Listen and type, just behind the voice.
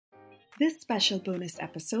This special bonus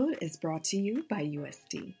episode is brought to you by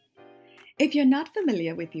USD. If you're not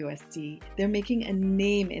familiar with USD, they're making a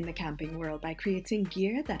name in the camping world by creating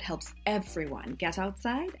gear that helps everyone get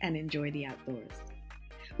outside and enjoy the outdoors,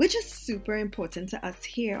 which is super important to us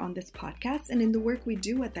here on this podcast and in the work we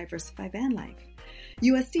do at Diversify Van Life.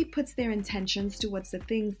 USD puts their intentions towards the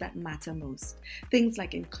things that matter most. Things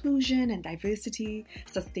like inclusion and diversity,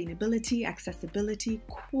 sustainability, accessibility,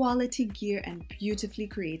 quality gear, and beautifully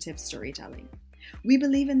creative storytelling. We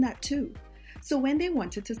believe in that too. So when they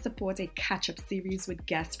wanted to support a catch-up series with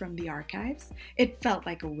guests from the archives, it felt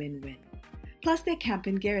like a win-win. Plus, their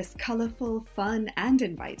camping gear is colorful, fun, and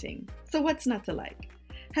inviting. So what's not to like?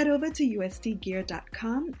 Head over to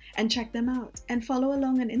usdgear.com and check them out, and follow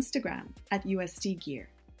along on Instagram at USDgear.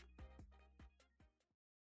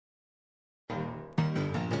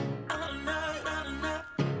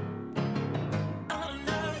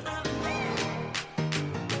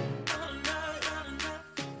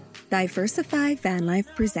 Diversify Van Life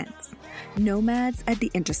presents Nomads at the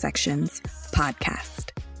Intersections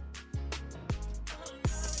podcast.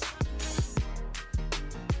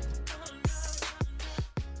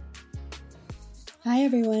 Hi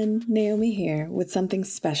everyone, Naomi here with something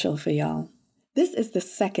special for y'all. This is the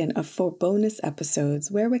second of 4 bonus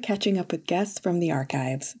episodes where we're catching up with guests from the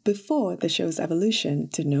archives before the show's evolution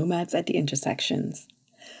to Nomads at the Intersections.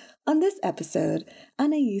 On this episode,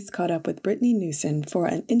 Anais caught up with Brittany Newson for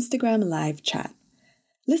an Instagram live chat.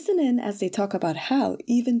 Listen in as they talk about how,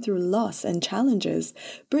 even through loss and challenges,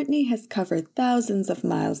 Brittany has covered thousands of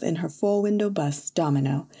miles in her 4-window bus,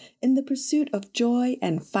 Domino, in the pursuit of joy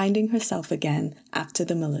and finding herself again after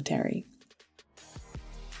the military.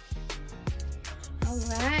 All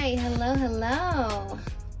right, hello.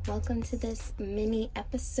 Welcome to this mini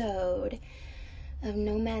episode of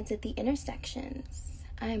Nomads at the Intersections.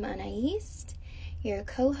 I'm Anais, your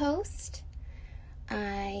co-host.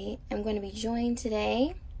 I am going to be joined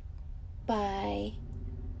today by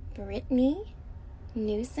Brittany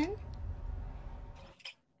Newson.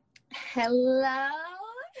 Hello.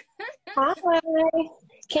 Hi.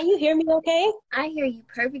 Can you hear me okay? I hear you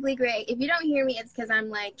perfectly great. If you don't hear me, it's because I'm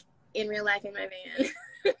like in real life in my van.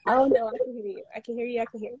 Oh no, I can hear you. I can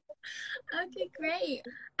hear you. Okay, great.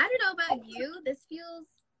 I don't know about you. This feels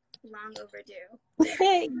long overdue.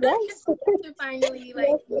 Yes. To finally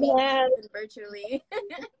meet virtually.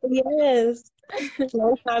 Yes.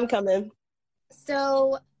 Long time coming.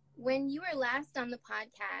 So when you were last on the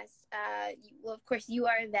podcast, of course, you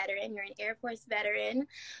are a veteran. You're an Air Force veteran.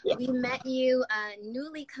 Yeah. We met you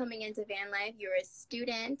newly coming into van life. You were a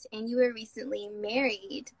student, and you were recently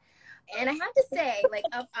married. And I have to say,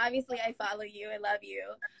 obviously I follow you. I love you.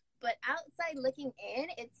 But outside looking in,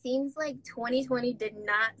 it seems like 2020 did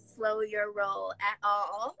not slow your roll at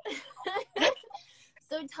all.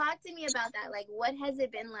 So talk to me about that. What has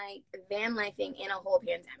it been like van lifing in a whole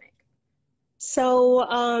pandemic? So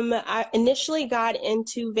I initially got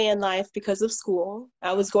into van life because of school.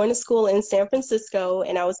 I was going to school in San Francisco,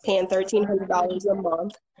 and I was paying $1,300 a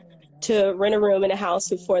month to rent a room in a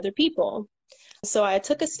house with 4 other people. So I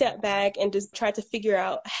took a step back and just tried to figure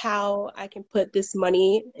out how I can put this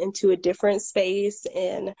money into a different space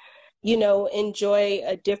and, enjoy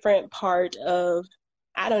a different part of,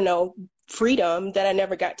 freedom that I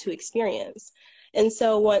never got to experience. And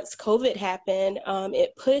so once COVID happened,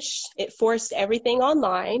 it forced everything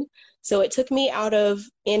online. So it took me out of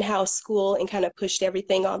in-house school and kind of pushed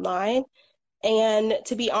everything online. And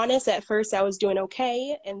to be honest, at first I was doing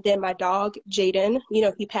okay. And then my dog, Jaden,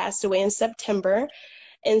 he passed away in September.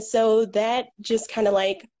 And so that just kind of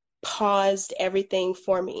paused everything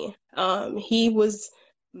for me. He was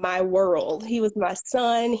my world. He was my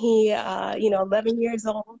son. He, 11 years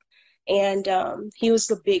old. And he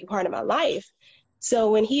was a big part of my life.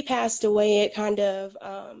 So when he passed away, it kind of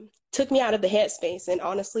took me out of the headspace. And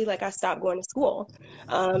honestly, I stopped going to school.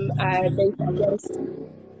 I guess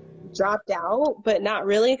dropped out, but not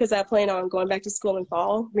really, because I plan on going back to school in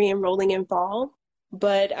fall, re-enrolling in fall.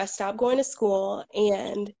 But I stopped going to school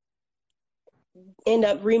and end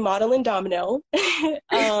up remodeling Domino,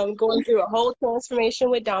 going through a whole transformation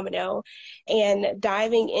with Domino and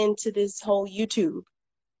diving into this whole YouTube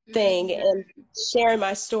thing and sharing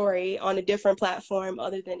my story on a different platform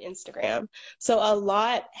other than Instagram. So a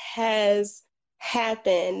lot has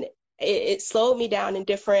happened. It slowed me down in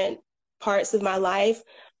different parts of my life,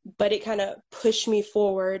 but it kind of pushed me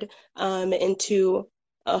forward into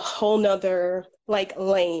a whole nother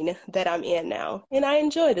lane that I'm in now. And I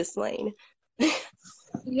enjoy this lane.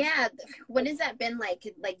 Yeah. What has that been like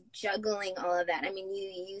juggling all of that? I mean,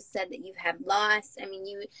 you said that you've had loss. I mean,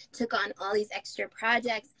 you took on all these extra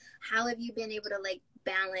projects. How have you been able to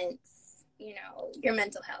balance your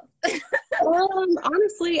mental health?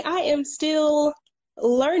 Honestly, I am still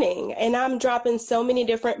learning, and I'm dropping so many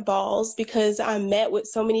different balls because I'm met with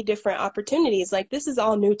so many different opportunities. Like, this is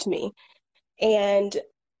all new to me. And,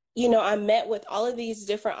 I'm met with all of these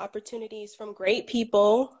different opportunities from great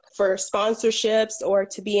people for sponsorships or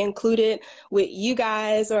to be included with you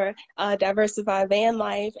guys or Diversify Van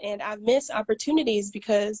Life. And I've missed opportunities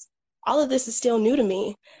because all of this is still new to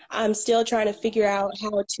me. I'm still trying to figure out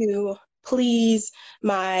how to please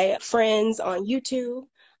my friends on YouTube.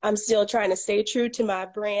 I'm still trying to stay true to my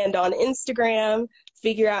brand on Instagram,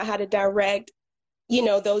 figure out how to direct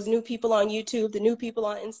those new people on YouTube, the new people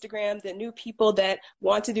on Instagram, the new people that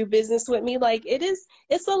want to do business with me. Like,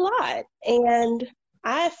 it's a lot. And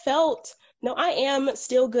I am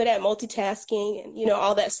still good at multitasking and,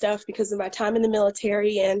 all that stuff because of my time in the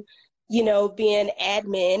military and, being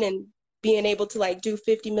admin and being able to like do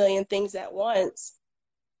 50 million things at once.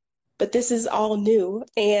 But this is all new.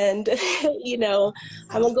 And,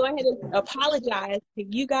 I'm going to go ahead and apologize to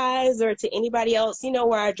you guys or to anybody else,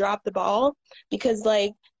 where I dropped the ball, because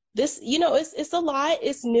like this, it's a lot,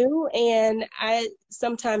 it's new. And I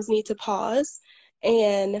sometimes need to pause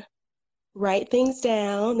and write things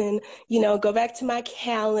down and, go back to my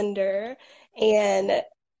calendar and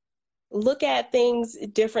look at things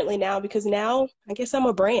differently now, because now I guess I'm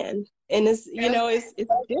a brand and it's,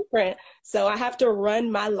 it's different. So I have to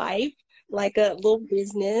run my life like a little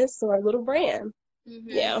business or a little brand. Mm-hmm.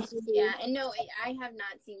 Yeah. And no, I have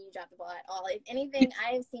not seen you drop the ball at all. If anything,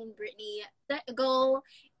 I have seen Brittany set a goal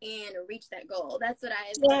and reach that goal. That's what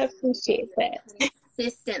I appreciate that.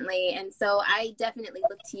 Consistently. And so I definitely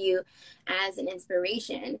look to you as an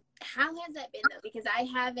inspiration. How has that been though? Because I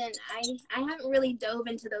haven't really dove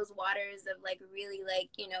into those waters of like really like,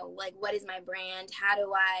 like what is my brand? How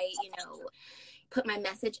do I, put my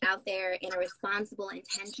message out there in a responsible,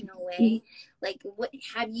 intentional way? Like, what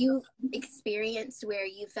have you experienced where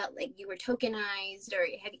you felt like you were tokenized, or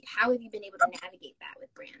how have you been able to navigate that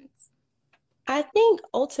with brands? I think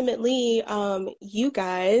ultimately, you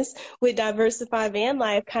guys with Diversify Van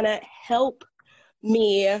Life kind of help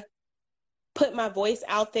me put my voice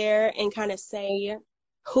out there and kind of say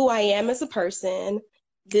who I am as a person.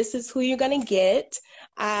 This is who you're going to get.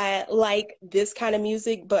 I like this kind of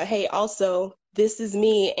music, but hey, also, this is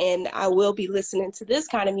me, and I will be listening to this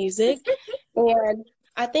kind of music. And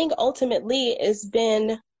I think ultimately it's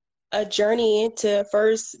been a journey to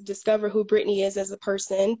first discover who Brittany is as a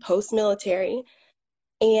person post-military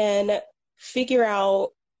and figure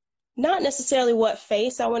out not necessarily what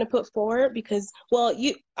face I want to put forward, because, well,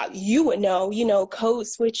 you would know, code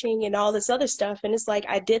switching and all this other stuff. And it's like,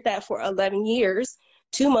 I did that for 11 years,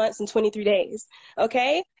 2 months and 23 days.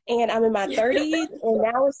 Okay. And I'm in my 30s and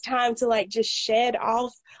now it's time to like just shed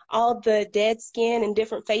off all the dead skin and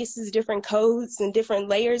different faces, different codes and different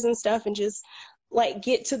layers and stuff, and just like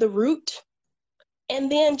get to the root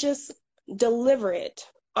and then just deliver it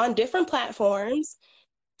on different platforms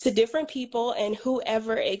to different people, and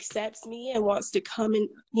whoever accepts me and wants to come and,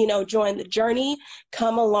 join the journey,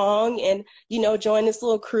 come along and, join this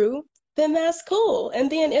little crew, then that's cool.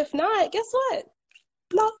 And then if not, guess what?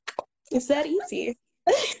 Block. It's that easy.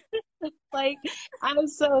 Like,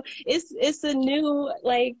 it's a new,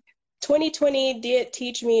 like, 2020 did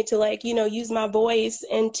teach me to like, use my voice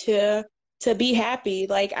and to be happy.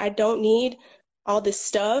 Like, I don't need all this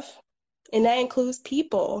stuff. And that includes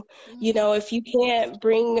people. If you can't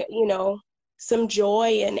bring, some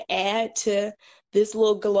joy and add to this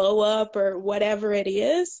little glow up or whatever it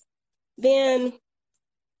is, then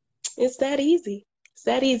it's that easy. It's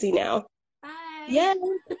that easy now. Bye. Yeah.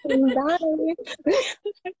 Bye.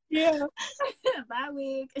 Yeah. Bye,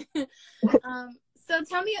 wig. So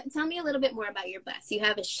tell me a little bit more about your bus. You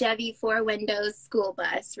have a Chevy 4 windows school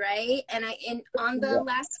bus, right? And on the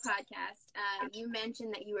last podcast, you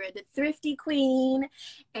mentioned that you were the thrifty queen,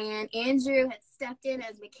 and Andrew had stepped in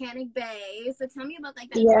as mechanic bay. So tell me about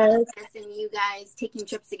like that process and you guys taking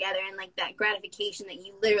trips together and like that gratification that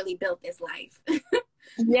you literally built this life.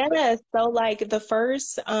 Yes. So like the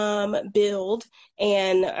first build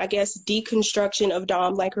and I guess deconstruction of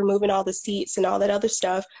Dom, like removing all the seats and all that other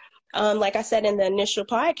stuff. Like I said in the initial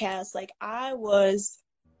podcast, like I was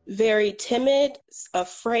very timid,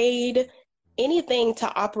 afraid, anything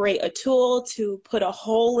to operate a tool, to put a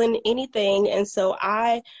hole in anything. And so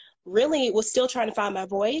I really was still trying to find my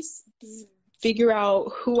voice, figure out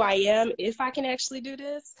who I am, if I can actually do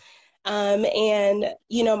this. And,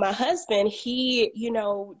 my husband, he,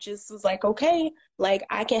 just was like, okay, like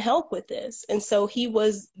I can help with this. And so he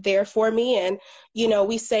was there for me. And,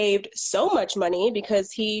 we saved so much money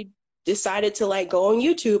because he decided to like go on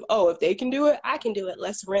YouTube. Oh, if they can do it, I can do it.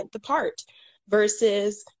 Let's rent the part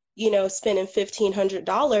versus, spending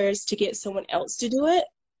 $1,500 to get someone else to do it.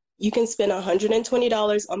 You can spend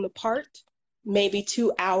 $120 on the part, maybe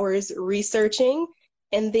 2 hours researching,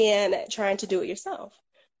 and then trying to do it yourself.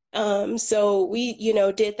 So we,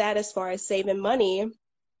 did that as far as saving money.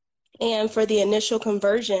 And for the initial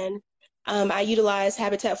conversion, I utilized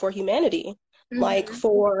Habitat for Humanity, like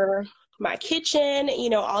for my kitchen,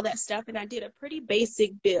 all that stuff. And I did a pretty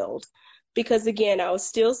basic build because, again, I was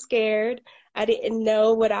still scared. I didn't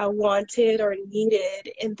know what I wanted or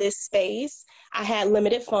needed in this space. I had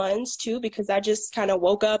limited funds too, because I just kind of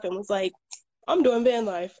woke up and was like, I'm doing van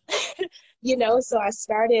life, so I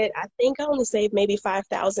started, I think I only saved maybe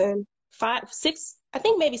 5,000, I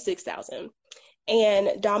think maybe 6,000.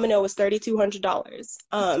 And Domino was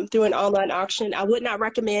 $3,200 through an online auction. I would not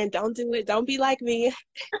recommend, don't do it. Don't be like me.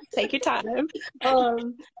 Take your time.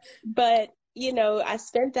 But, I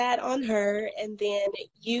spent that on her and then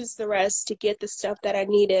used the rest to get the stuff that I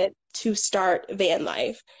needed to start van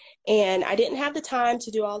life. And I didn't have the time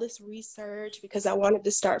to do all this research because I wanted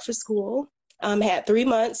to start for school. Had 3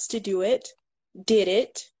 months to do it, did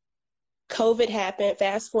it. COVID happened,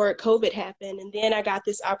 fast forward, COVID happened. And then I got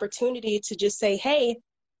this opportunity to just say, hey,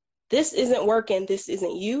 this isn't working. This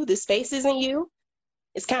isn't you. This space isn't you.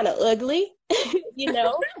 It's kind of ugly.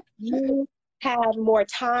 You have more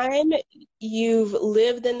time. You've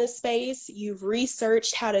lived in the space. You've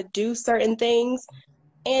researched how to do certain things.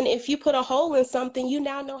 And if you put a hole in something, you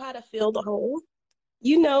now know how to fill the hole.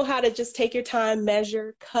 You know how to just take your time,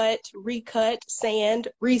 measure, cut, recut, sand,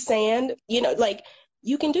 resand,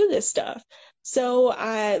 you can do this stuff. So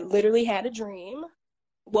I literally had a dream,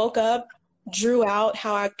 woke up, drew out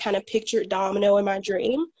how I kind of pictured Domino in my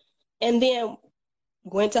dream, and then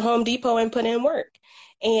went to Home Depot and put in work.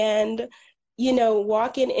 And,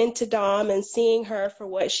 walking into Dom and seeing her for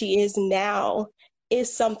what she is now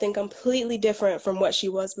is something completely different from what she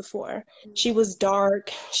was before. She was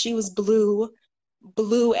dark, she was blue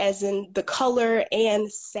as in the color,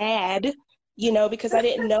 and sad, because I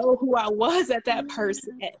didn't know who I was at that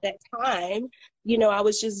person at that time. I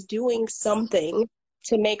was just doing something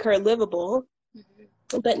to make her livable.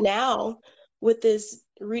 But now with this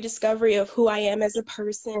rediscovery of who I am as a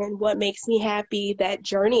person, what makes me happy, that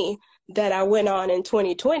journey that I went on in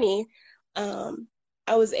 2020,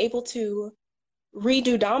 I was able to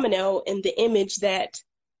redo Domino in the image that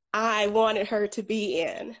I wanted her to be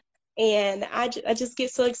in. And I just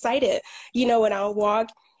get so excited, when I walk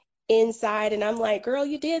inside and I'm like, girl,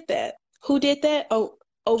 you did that. Who did that? Oh,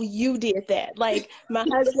 you did that. Like my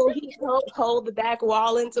husband, he helped hold the back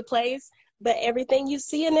wall into place, but everything you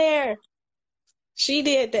see in there, she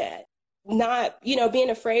did that. Not,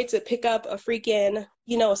 being afraid to pick up a freaking,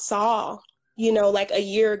 saw, like a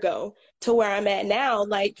year ago to where I'm at now.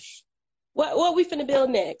 Like, what we finna build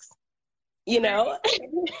next? So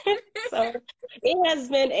it has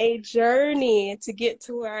been a journey to get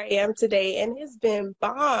to where I am today, and it's been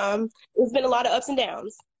bomb. It's been a lot of ups and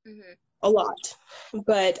downs, a lot,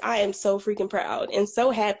 but I am so freaking proud and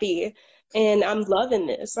so happy, and I'm loving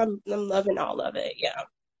this. I'm loving all of it. Yeah.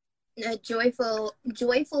 A joyful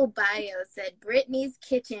bio said Brittany's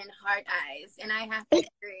kitchen heart eyes, and I have to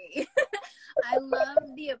agree. I love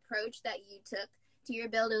the approach that you took to your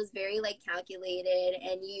build. It was very calculated,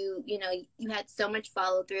 and you had so much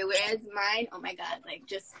follow through, whereas mine, oh my god,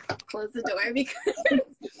 just close the door because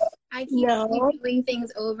I keep doing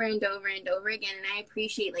things over and over and over again. And I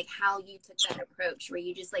appreciate how you took that approach where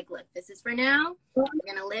you just look, this is for now, we're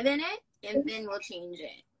gonna live in it and then we'll change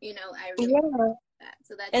it. I really like that.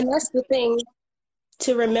 So that's the thing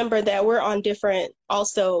to remember, that we're on different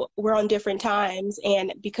times.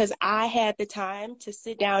 And because I had the time to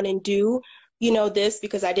sit down and do this,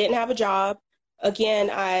 because I didn't have a job.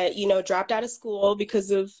 Again, I, dropped out of school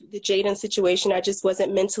because of the Jaden situation. I just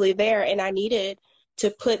wasn't mentally there, and I needed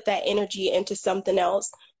to put that energy into something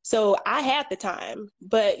else. So I had the time,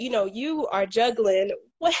 but, you are juggling,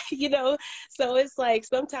 so it's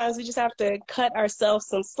sometimes we just have to cut ourselves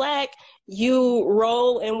some slack. You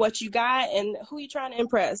roll in what you got, and who you trying to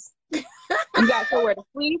impress? You got somewhere to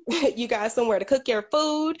sleep, you got somewhere to cook your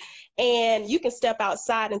food, and you can step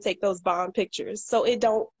outside and take those bomb pictures. So it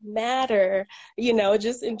don't matter,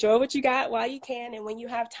 just enjoy what you got while you can, and when you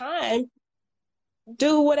have time,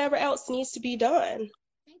 do whatever else needs to be done.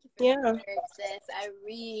 Thank you for that, sis. I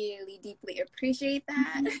really deeply appreciate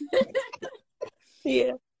that.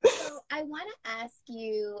 Yeah. So I want to ask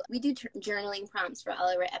you, we do journaling prompts for all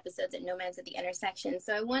of our episodes at Nomads at the Intersection.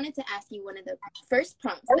 So I wanted to ask you one of the first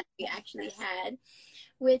prompts that we actually had,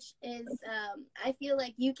 which is, I feel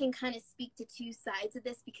like you can kind of speak to two sides of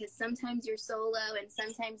this, because sometimes you're solo and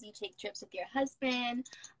sometimes you take trips with your husband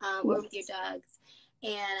or with your dogs.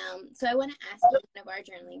 And so I want to ask you one of our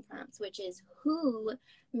journaling prompts, which is, who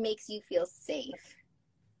makes you feel safe?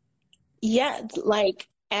 Yeah, like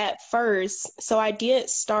at first, so I did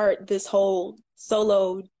start this whole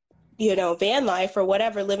solo, van life or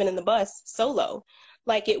whatever, living in the bus solo.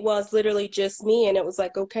 Like it was literally just me, and it was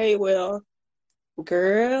like, okay, well,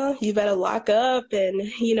 girl, you better lock up and,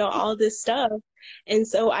 all this stuff. And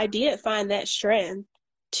so I did find that strength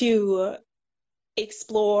to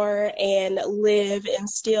explore and live and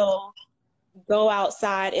still go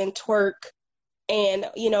outside and twerk and,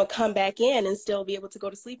 come back in and still be able to go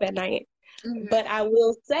to sleep at night. Mm-hmm. But I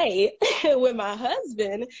will say, when my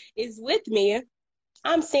husband is with me,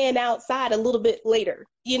 I'm staying outside a little bit later.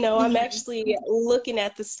 I'm actually looking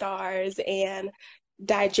at the stars and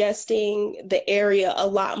digesting the area a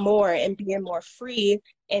lot more and being more free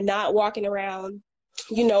and not walking around,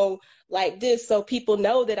 like this, so people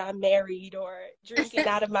know that I'm married, or drinking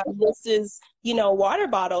out of my missus, water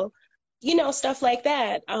bottle, stuff like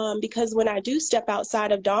that. Because when I do step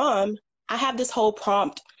outside of Dom, I have this whole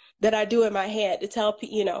prompt that I do in my head to tell,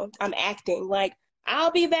 I'm acting like,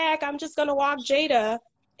 I'll be back. I'm just going to walk Jada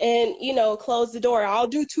and, close the door. I'll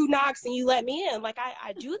do 2 knocks and you let me in. Like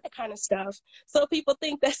I do that kind of stuff. So people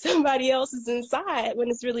think that somebody else is inside when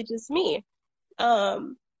it's really just me.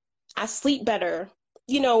 I sleep better,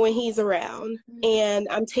 when he's around, and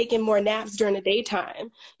I'm taking more naps during the daytime,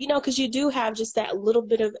 because you do have just that little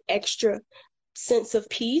bit of extra sense of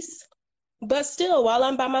peace. But still, while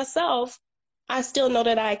I'm by myself, I still know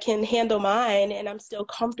that I can handle mine, and I'm still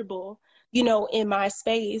comfortable, in my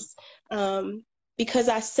space, because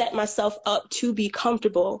I set myself up to be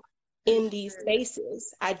comfortable in these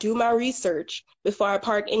spaces. I do my research before I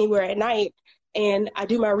park anywhere at night, and I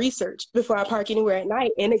do my research before I park anywhere at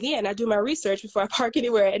night. And again, I do my research before I park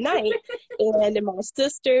anywhere at night. And my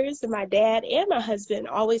sisters and my dad and my husband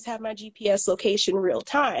always have my GPS location real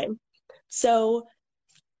time. So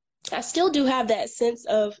I still do have that sense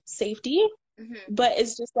of safety, but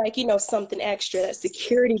it's just like, something extra, that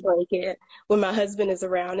security blanket when my husband is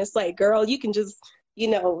around. It's like, girl, you can just,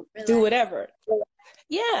 do whatever.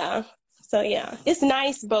 Yeah. So yeah, it's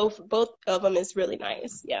nice. Both of them is really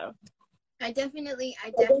nice. Yeah. I definitely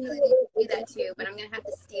do that too, but I'm gonna have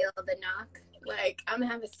to steal the knock. Like, I'm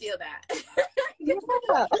gonna have to steal that. Yeah.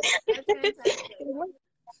 That's fantastic.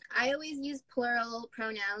 I always use plural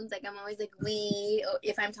pronouns. Like, I'm always like we, or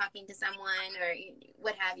if I'm talking to someone or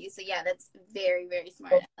what have you. So yeah, that's very, very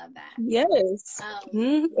smart. I love that. Yes.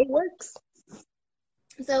 It works.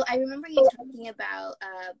 So I remember you talking about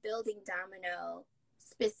building Domino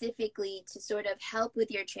specifically to sort of help with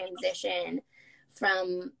your transition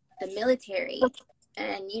from the military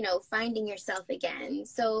and, finding yourself again.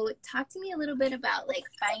 So talk to me a little bit about like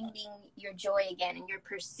finding your joy again and your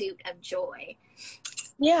pursuit of joy.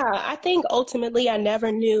 Yeah, I think ultimately I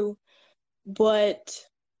never knew what,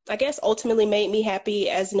 I guess, ultimately made me happy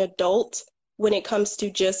as an adult when it comes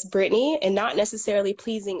to just Brittany and not necessarily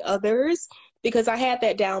pleasing others, because I had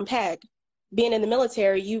that down pat. Being in the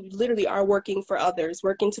military, you literally are working for others,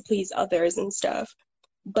 working to please others and stuff.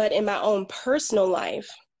 But in my own personal life,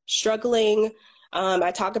 struggling,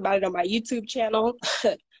 I talk about it on my YouTube channel,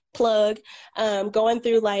 plug, going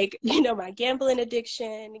through like, my gambling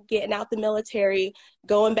addiction, getting out the military,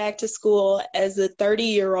 going back to school as a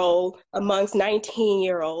 30-year-old amongst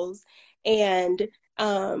 19-year-olds, and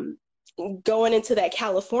going into that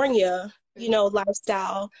California,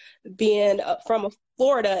 lifestyle, being from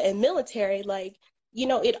Florida and military, like,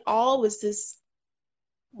 it all was this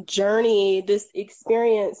journey, this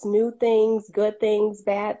experience, new things, good things,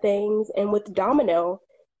 bad things. And with Domino,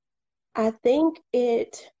 I think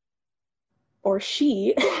it, or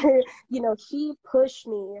she, she pushed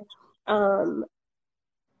me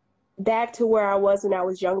back to where I was when I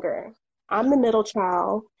was younger. I'm the middle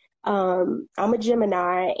child. I'm a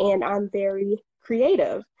Gemini, and I'm very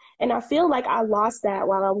creative. And I feel like I lost that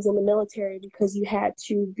while I was in the military, because you had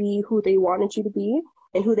to be who they wanted you to be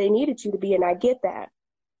and who they needed you to be. And I get that.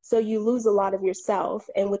 So you lose a lot of yourself.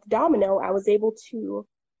 And with Domino, I was able to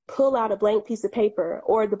pull out a blank piece of paper,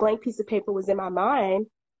 or the blank piece of paper was in my mind,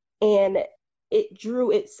 and it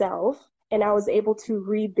drew itself. And I was able to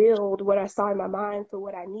rebuild what I saw in my mind for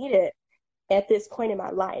what I needed at this point in my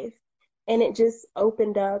life. And it just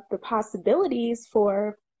opened up the possibilities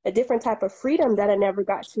for a different type of freedom that I never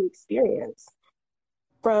got to experience.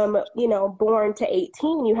 from, born to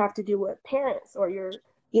 18, you have to do what parents or your,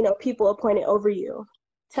 people appointed over you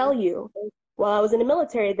tell you. While I was in the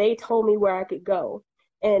military, they told me where I could go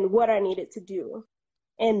and what I needed to do.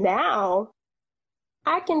 And now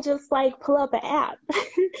I can just like pull up an app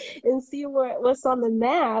and see what's on the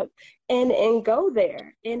map and go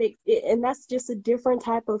there. And that's just a different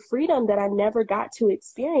type of freedom that I never got to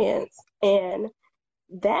experience. And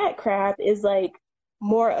that crap is like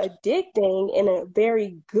more addicting in a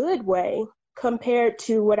very good way compared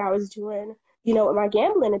to what I was doing, with my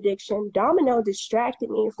gambling addiction. Domino distracted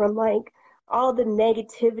me from like all the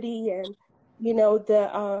negativity and,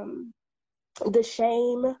 the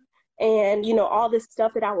shame and, all this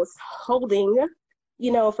stuff that I was holding,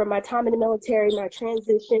 from my time in the military, my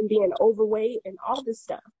transition, being overweight and all this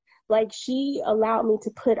stuff. Like, she allowed me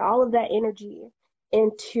to put all of that energy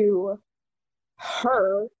into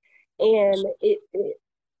her, and it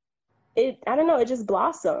I don't know, it just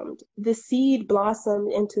blossomed. The seed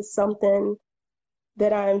blossomed into something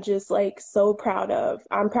that I'm just like so proud of.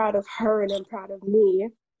 I'm proud of her and I'm proud of me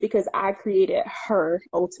because I created her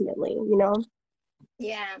ultimately,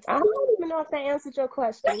 Yeah. I don't even know if that answered your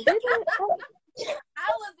question. Did it? I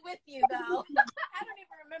was with you though. I don't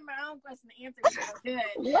even remember my own question. The answer was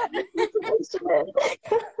so good.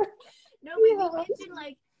 No, but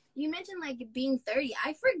you mentioned like being 30.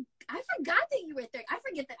 I forgot that you were 30. I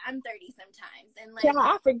forget that I'm 30 sometimes. And like, yeah,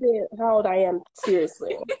 I forget how old I am,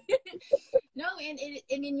 seriously. No, and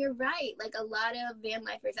you're right. Like, a lot of van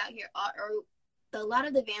lifers out here a lot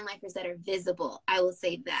of the van lifers that are visible, I will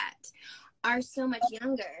say that, are so much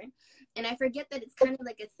younger. And I forget that it's kind of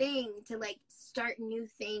like a thing to like start new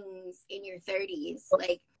things in your 30s.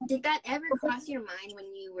 Like, did that ever cross your mind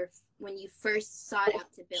when you first sought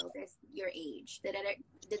out to build your age? Did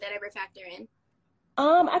that ever factor in?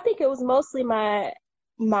 I think it was mostly my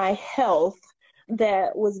health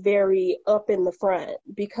that was very up in the front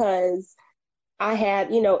because I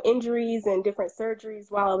had, injuries and different surgeries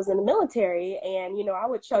while I was in the military. And, I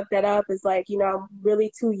would chuck that up as like, I'm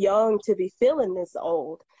really too young to be feeling this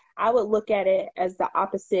old. I would look at it as the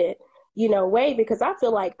opposite, way, because I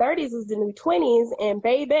feel like 30s is the new 20s. And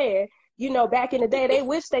baby, back in the day, they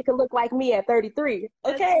wish they could look like me at 33.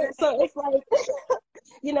 Okay. So it's like,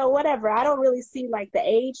 whatever. I don't really see like the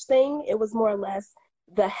age thing. It was more or less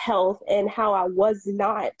the health and how I was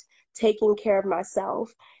not taking care of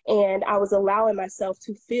myself. And I was allowing myself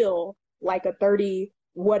to feel like a 30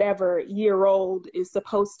 whatever year old is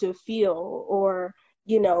supposed to feel or,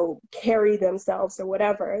 carry themselves or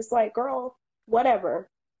whatever. It's like, girl, whatever.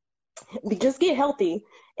 Just get healthy.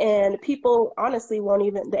 And people honestly won't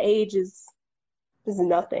even, the age is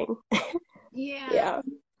nothing. Yeah. Yeah.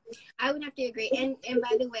 I would have to agree. And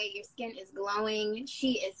by the way, your skin is glowing.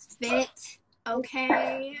 She is fit.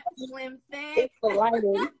 Okay. Slim fit. It's the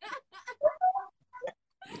lighting.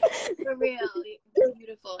 For real.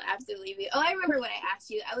 Beautiful. Absolutely. Oh, I remember what I asked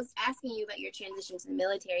you. I was asking you about your transition to the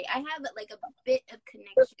military. I have like a bit of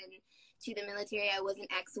connection to the military. I was an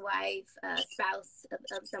ex-wife, spouse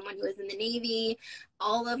of someone who was in the Navy.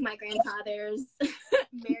 All of my grandfathers,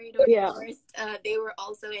 married or divorced, they were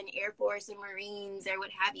also in Air Force and Marines or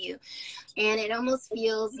what have you. And it almost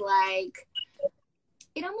feels like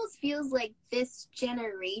this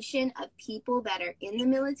generation of people that are in the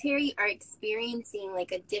military are experiencing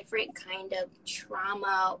like a different kind of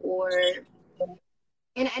trauma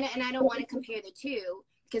and I don't want to compare the two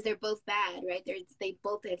because they're both bad, right? They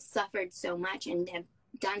both have suffered so much and have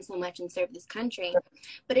done so much and served this country.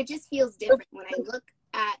 But it just feels different when I look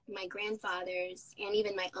at my grandfathers and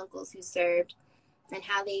even my uncles who served and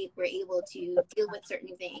how they were able to deal with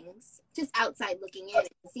certain things. Just outside looking in,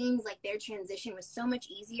 it seems like their transition was so much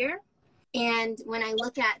easier. And when I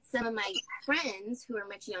look at some of my friends who are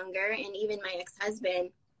much younger and even my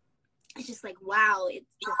ex-husband, it's just like, wow, the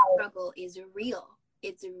struggle is real.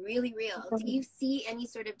 It's really real. Do you see any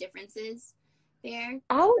sort of differences there?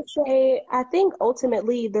 I would say, I think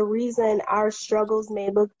ultimately the reason our struggles may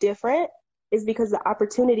look different is because the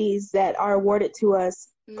opportunities that are awarded to us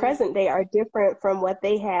present day are different from what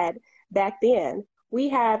they had back then. We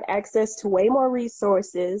have access to way more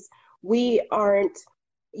resources. We aren't,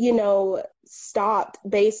 stopped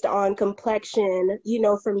based on complexion,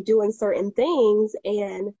 from doing certain things.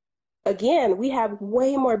 And again, we have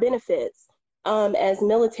way more benefits as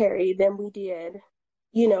military than we did,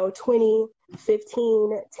 20,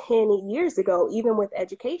 15, 10 years ago, even with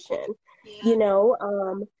education,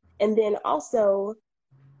 and then also,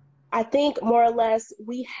 I think more or less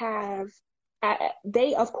we have,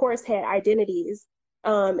 they of course had identities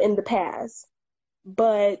in the past,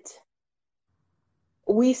 but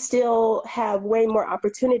we still have way more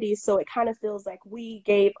opportunities. So it kind of feels like we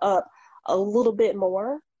gave up a little bit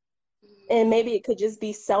more. And maybe it could just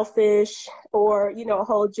be selfish or, a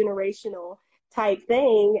whole generational type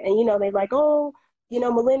thing. And, they're like, oh,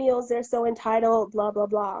 millennials, they're so entitled, blah, blah,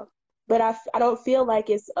 blah. But I don't feel like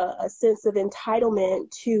it's a sense of entitlement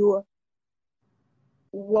to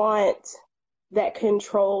want that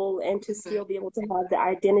control and to still be able to have the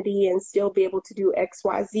identity and still be able to do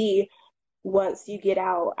XYZ once you get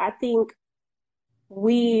out. I think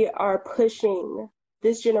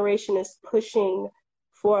this generation is pushing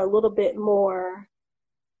for a little bit more,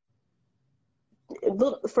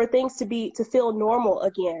 for things to feel normal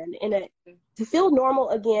again, to feel normal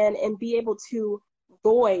again and be able to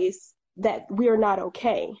voice that we're not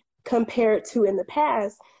okay, compared to in the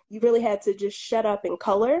past, you really had to just shut up and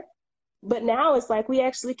color. But now it's like we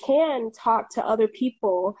actually can talk to other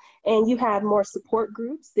people, and you have more support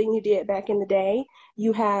groups than you did back in the day.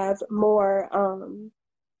 You have more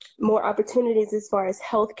opportunities as far as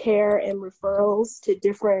healthcare and referrals to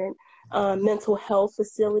different mental health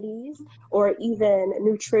facilities, or even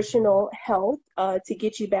nutritional health to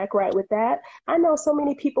get you back right with that. I know so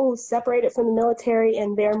many people who separated from the military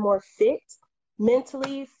and they're more fit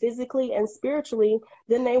mentally, physically, and spiritually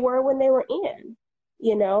than they were when they were in,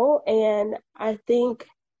 and I think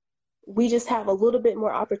we just have a little bit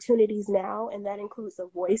more opportunities now, and that includes a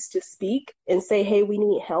voice to speak and say, hey, we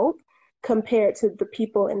need help, compared to the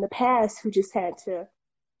people in the past who just had to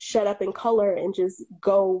shut up and color and just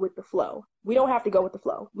go with the flow. We don't have to go with the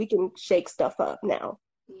flow. We can shake stuff up now.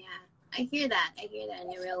 Yeah, I hear that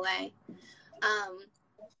in a real way.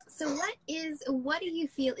 So what do you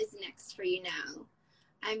feel is next for you now?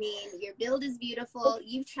 I mean, your build is beautiful.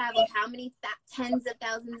 You've traveled how many tens of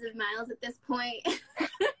thousands of miles at this point?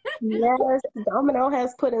 Yes, Domino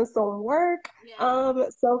has put in some work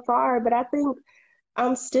so far, but I think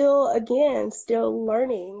I'm still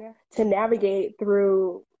learning to navigate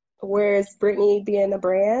through where is Brittany being a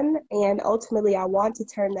brand. And ultimately, I want to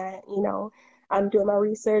turn that, I'm doing my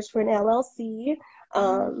research for an LLC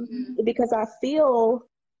because I feel,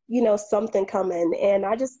 something coming. And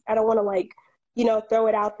I don't want to throw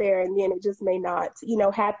it out there and then it just may not,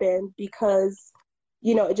 happen because,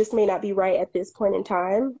 it just may not be right at this point in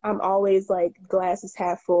time. I'm always like glass is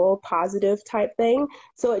half full, positive type thing.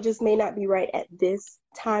 So it just may not be right at this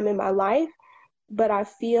time in my life. But I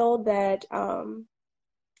feel that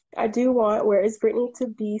I do want Where is Brittany to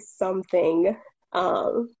be something.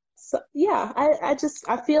 So yeah,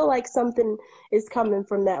 I feel like something is coming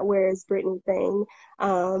from that Where is Brittany thing.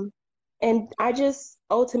 And I just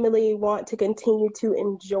ultimately want to continue to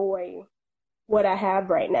enjoy what I have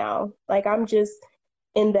right now. Like I'm just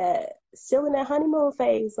still in that honeymoon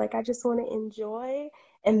phase. Like I just want to enjoy,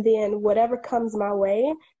 and then whatever comes my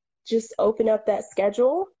way, just open up that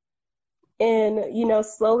schedule and,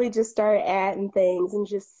 slowly just start adding things and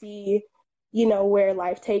just see, where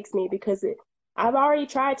life takes me, because I've already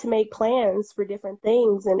tried to make plans for different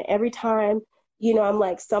things. And every time, I'm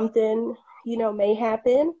like something, may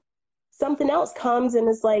happen, something else comes and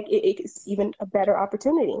it's like, it's even a better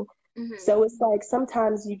opportunity. Mm-hmm. So it's like,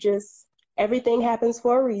 sometimes everything happens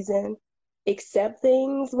for a reason. Accept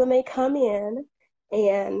things when they come in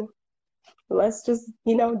and let's just,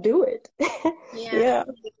 do it. Yeah.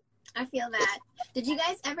 I feel that. Did you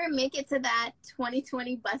guys ever make it to that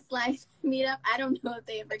 2020 Bus Life meetup? I don't know if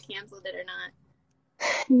they ever canceled it or not.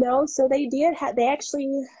 No, so they did. They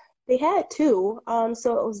had two.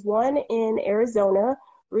 So it was one in Arizona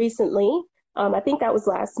recently. I think that was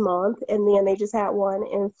last month. And then they just had one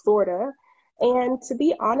in Florida. And to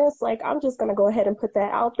be honest, like, I'm just going to go ahead and put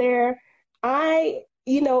that out there. I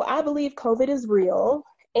believe COVID is real.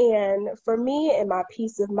 And for me and my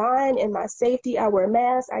peace of mind and my safety, I wear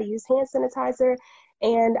masks, I use hand sanitizer,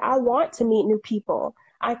 and I want to meet new people.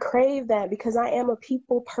 I crave that because I am a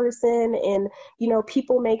people person and,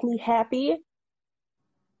 people make me happy.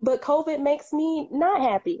 But COVID makes me not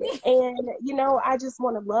happy. And, I just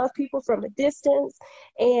want to love people from a distance.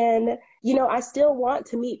 And, I still want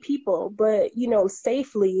to meet people, but,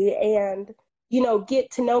 safely and, get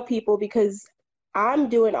to know people, because I'm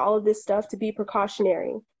doing all of this stuff to be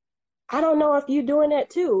precautionary. I don't know if you're doing that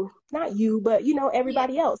too. Not you, but,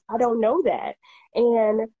 everybody else. I don't know that.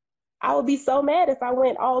 And I would be so mad if I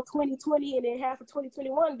went all 2020 and then half of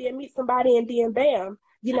 2021, then meet somebody and then bam,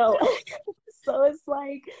 So it's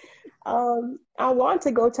like, I want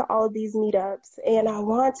to go to all of these meetups and I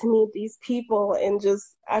want to meet these people and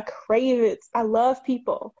I crave it. I love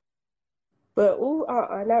people, but not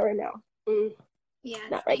right now. Yeah,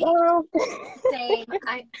 not right now. Same.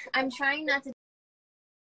 I'm trying not to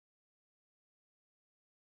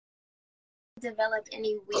developed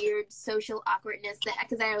any weird social awkwardness that,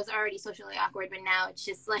 because I was already socially awkward, but now it's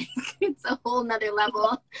just like it's a whole nother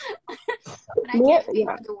level. But I can't wait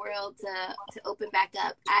for the world to open back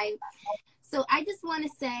up. So I just want to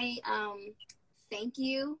say thank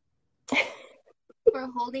you for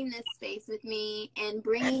holding this space with me and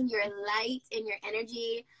bringing your light and your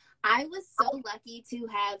energy. I was so lucky to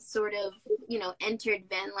have sort of, entered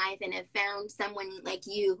van life and have found someone like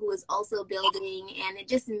you who was also building, and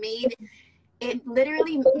it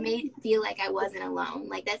literally made it feel like I wasn't alone.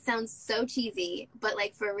 Like, that sounds so cheesy, but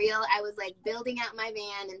like, for real, I was like building out my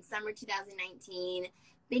van in summer 2019,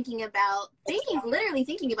 thinking about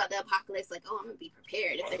the apocalypse, like, oh, I'm gonna be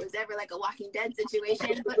prepared if there was ever like a Walking Dead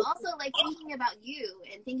situation, but also like thinking about you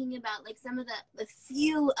and thinking about like some of the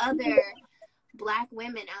few other Black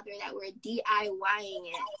women out there that were DIYing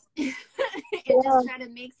it and just trying to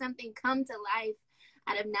make something come to life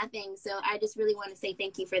out of nothing. So I just really want to say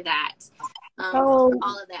thank you for that. All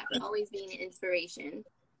of that, for always being an inspiration.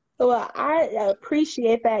 Well, I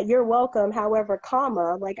appreciate that. You're welcome. However,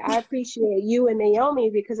 I appreciate you and Naomi,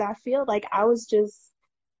 because I feel like I was just,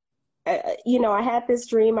 I had this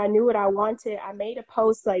dream. I knew what I wanted. I made a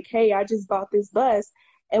post like, hey, I just bought this bus.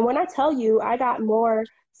 And when I tell you, I got more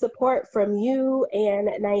support from you and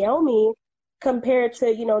Naomi compared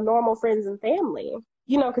to, normal friends and family,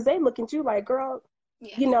 because they look at you like, girl,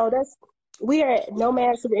 we are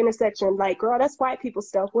nomads at the intersection. Like, girl, that's white people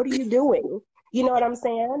stuff. What are you doing? You know what I'm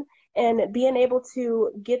saying? And being able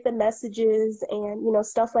to get the messages and,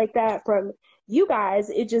 stuff like that from you guys,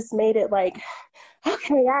 it just made it like,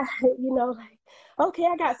 okay, I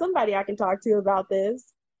got somebody I can talk to about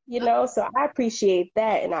this. So I appreciate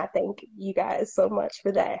that, and I thank you guys so much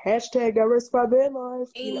for that. Hashtag Diversify Van Life.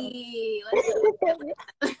 Hey, yeah,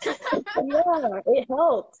 it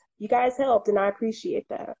helped. You guys helped, and I appreciate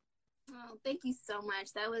that. Oh, thank you so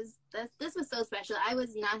much. This was so special. I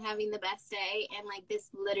was not having the best day, and like, this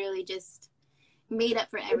literally just made up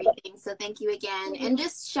for everything. So thank you again. And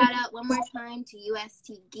just shout out one more time to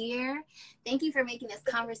UST Gear. Thank you for making this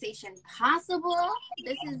conversation possible.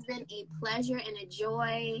 This has been a pleasure and a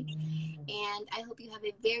joy. And I hope you have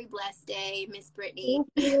a very blessed day, Miss Brittany.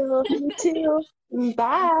 Thank you. You too.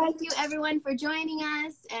 Bye. Thank you, everyone, for joining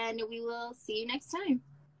us. And we will see you next time.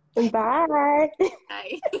 Bye.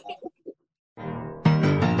 Bye.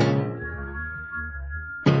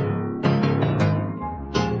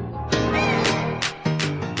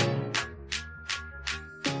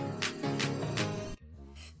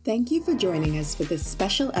 Thank you for joining us for this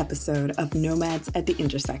special episode of Nomads at the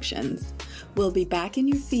Intersections. We'll be back in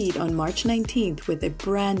your feed on March 19th with a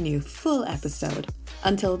brand new full episode.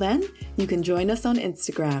 Until then, you can join us on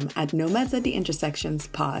Instagram at Nomads at the Intersections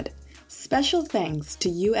Pod. Special thanks to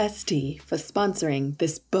UST for sponsoring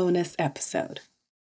this bonus episode.